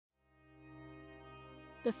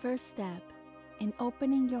The first step in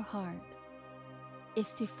opening your heart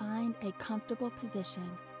is to find a comfortable position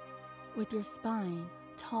with your spine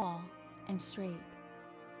tall and straight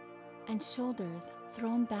and shoulders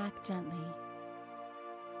thrown back gently.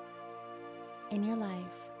 In your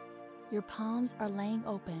life, your palms are laying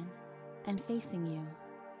open and facing you.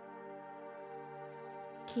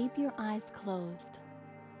 Keep your eyes closed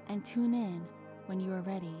and tune in when you are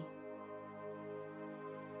ready.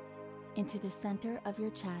 Into the center of your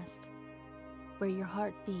chest, where your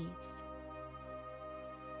heart beats,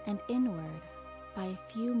 and inward by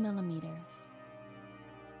a few millimeters.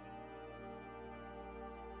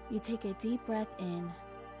 You take a deep breath in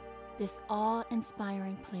this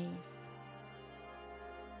awe-inspiring place,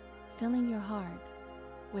 filling your heart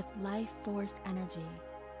with life force energy.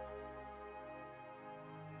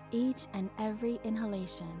 Each and every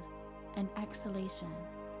inhalation and exhalation,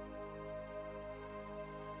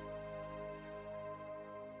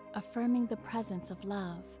 affirming the presence of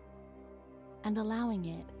love and allowing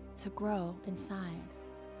it to grow inside.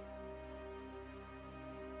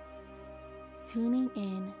 Tuning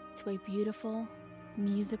in to a beautiful,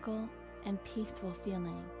 musical, and peaceful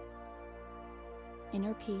feeling,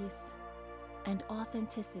 inner peace and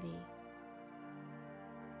authenticity.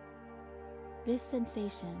 This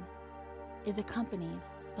sensation is accompanied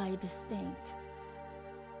by a distinct,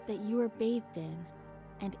 that you are bathed in,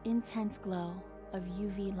 an intense glow of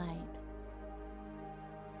UV light.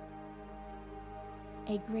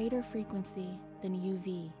 A greater frequency than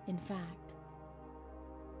UV, in fact.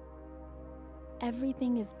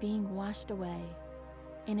 Everything is being washed away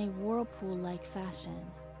in a whirlpool-like fashion,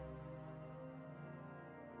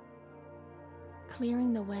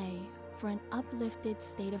 clearing the way for an uplifted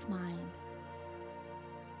state of mind.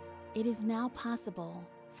 It is now possible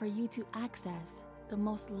for you to access the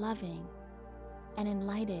most loving and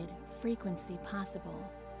enlightened frequency possible.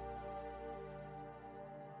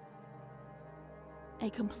 A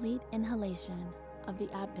complete inhalation of the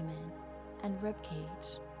abdomen and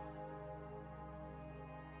ribcage.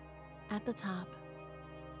 At the top,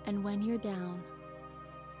 and when you're down,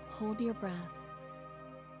 hold your breath.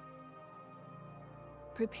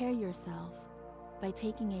 Prepare yourself by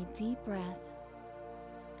taking a deep breath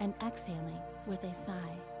and exhaling with a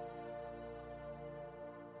sigh.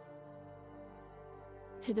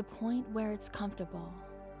 To the point where it's comfortable,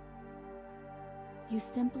 you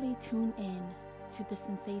simply tune in to the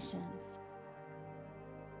sensations.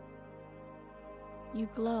 You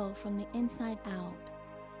glow from the inside out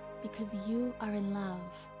because you are in love.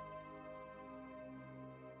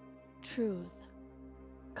 Truth,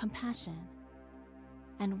 compassion,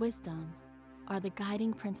 and wisdom are the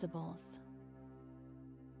guiding principles.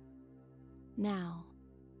 Now,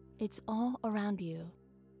 it's all around you,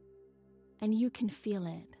 and you can feel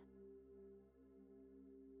it.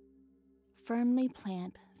 Firmly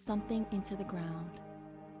plant something into the ground,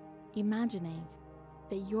 imagining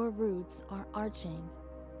that your roots are arching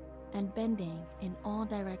and bending in all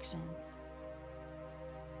directions.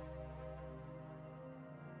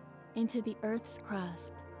 Into the earth's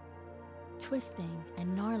crust, twisting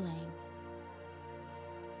and gnarling.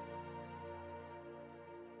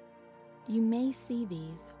 You may see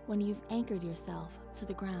these when you've anchored yourself to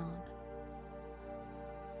the ground.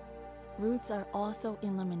 Roots are also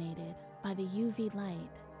illuminated by the UV light.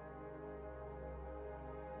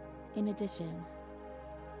 In addition,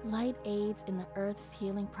 light aids in the Earth's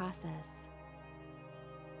healing process,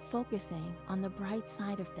 focusing on the bright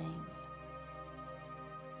side of things,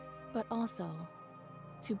 but also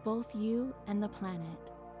to both you and the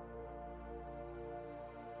planet.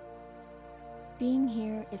 Being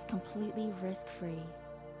here is completely risk-free.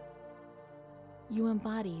 You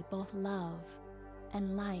embody both love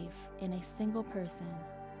and life in a single person.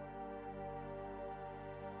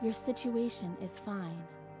 Your situation is fine,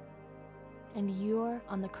 and you're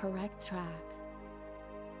on the correct track.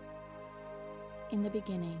 In the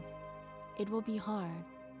beginning, it will be hard,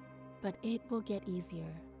 but it will get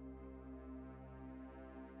easier.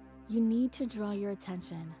 You need to draw your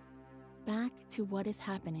attention back to what is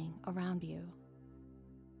happening around you.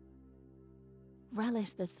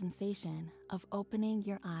 Relish the sensation of opening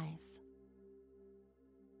your eyes.